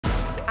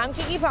I'm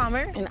Keke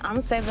Palmer. And I'm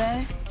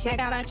SZA. Check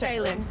out our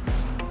trailer.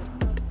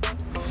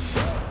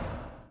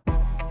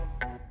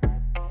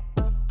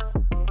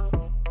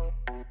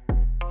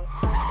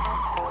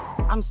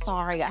 I'm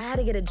sorry, I had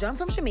to get a jump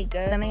from Shamika.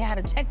 Then they had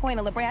a checkpoint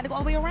in LaBrea. I had to go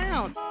all the way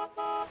around.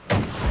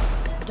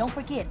 Don't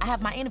forget, I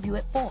have my interview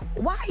at 4.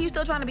 Why are you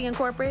still trying to be in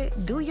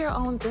corporate? Do your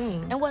own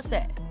thing. And what's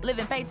that?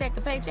 Living paycheck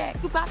to paycheck?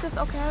 You got this,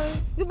 okay?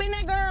 You been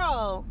that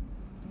girl.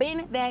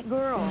 Been that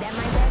girl. That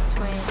my best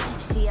friend.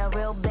 She a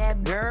real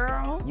bad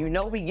Girl, You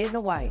know we getting a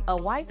white. a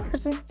white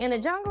person in the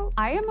jungle?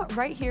 I am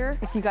right here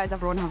if you guys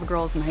ever want to have a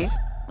girls' night.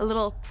 A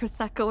little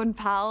Prosecco and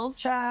pals.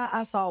 Child,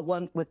 I saw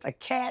one with a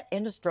cat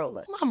in a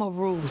stroller. Mama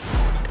Ruth.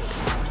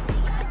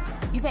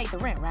 You paid the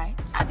rent, right?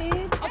 I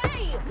did.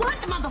 Hey, what,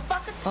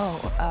 motherfucker?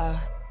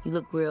 Oh, you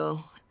look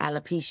real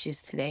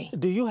alopecia today.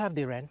 Do you have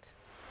the rent?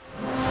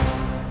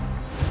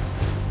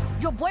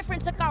 Your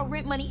boyfriend took our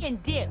rent money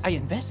and dipped. I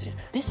invested it.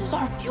 This is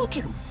our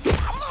future.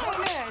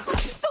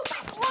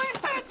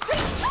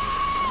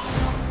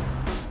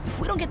 If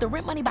we don't get the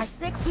rent money by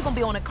 6, we gonna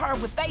be on a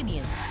curb with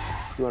Fabian.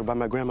 You want to buy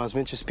my grandma's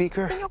vintage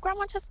speaker? Then your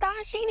grandma just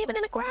died. She ain't even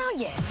in the ground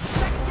yet.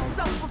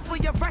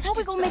 How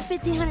we gonna make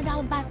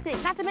 $1,500 by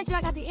 6? Not to mention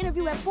I got the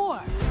interview at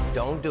 4.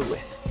 Don't do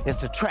it.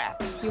 It's a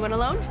trap. You want a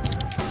loan?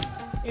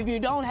 If you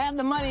don't have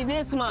the money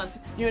this month,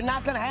 you're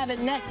not gonna have it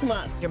next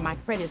month. My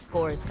credit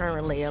score is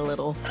currently a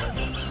little...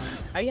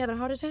 Are you having a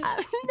heart attack? I've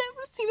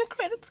never seen a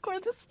credit score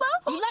this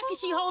low. You lucky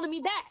she holding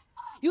me back.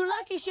 You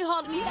lucky she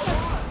holding me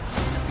back.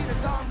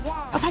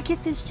 If I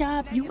get this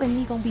job, you and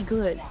me gonna be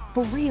good.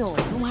 For real.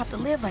 You don't have to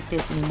live like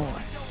this anymore.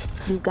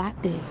 You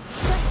got this.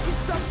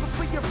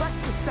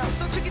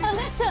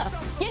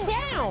 Alyssa, get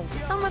down.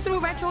 Someone threw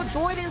retro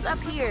Jordans up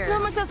here. How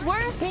much that's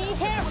worth? Be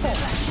careful.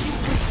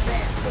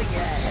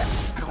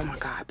 Oh my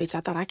God, bitch,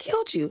 I thought I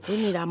killed you. We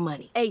need our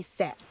money.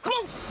 ASAP. Come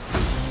on.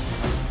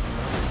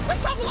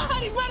 Let's talk about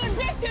honey, blood, and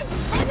biscuits.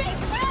 And then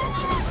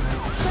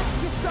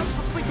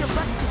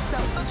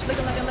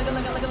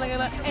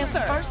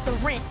Answer. first the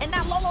rent, and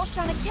now Lolo's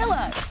trying to kill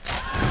us.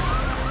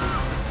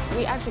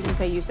 We actually can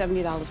pay you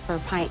 $70 per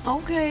pint.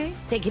 Okay.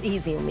 Take it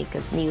easy on me,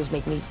 because needles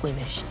make me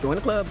squeamish. Join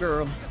the club,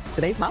 girl.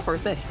 Today's my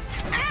first day.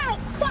 Ow,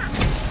 fuck.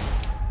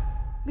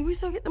 Do we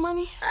still get the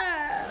money?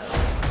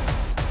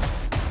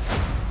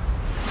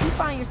 You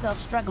find yourself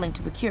struggling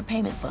to procure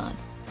payment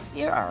funds.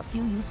 Here are a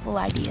few useful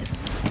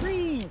ideas.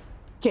 Please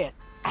get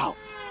out.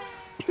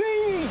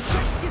 Please.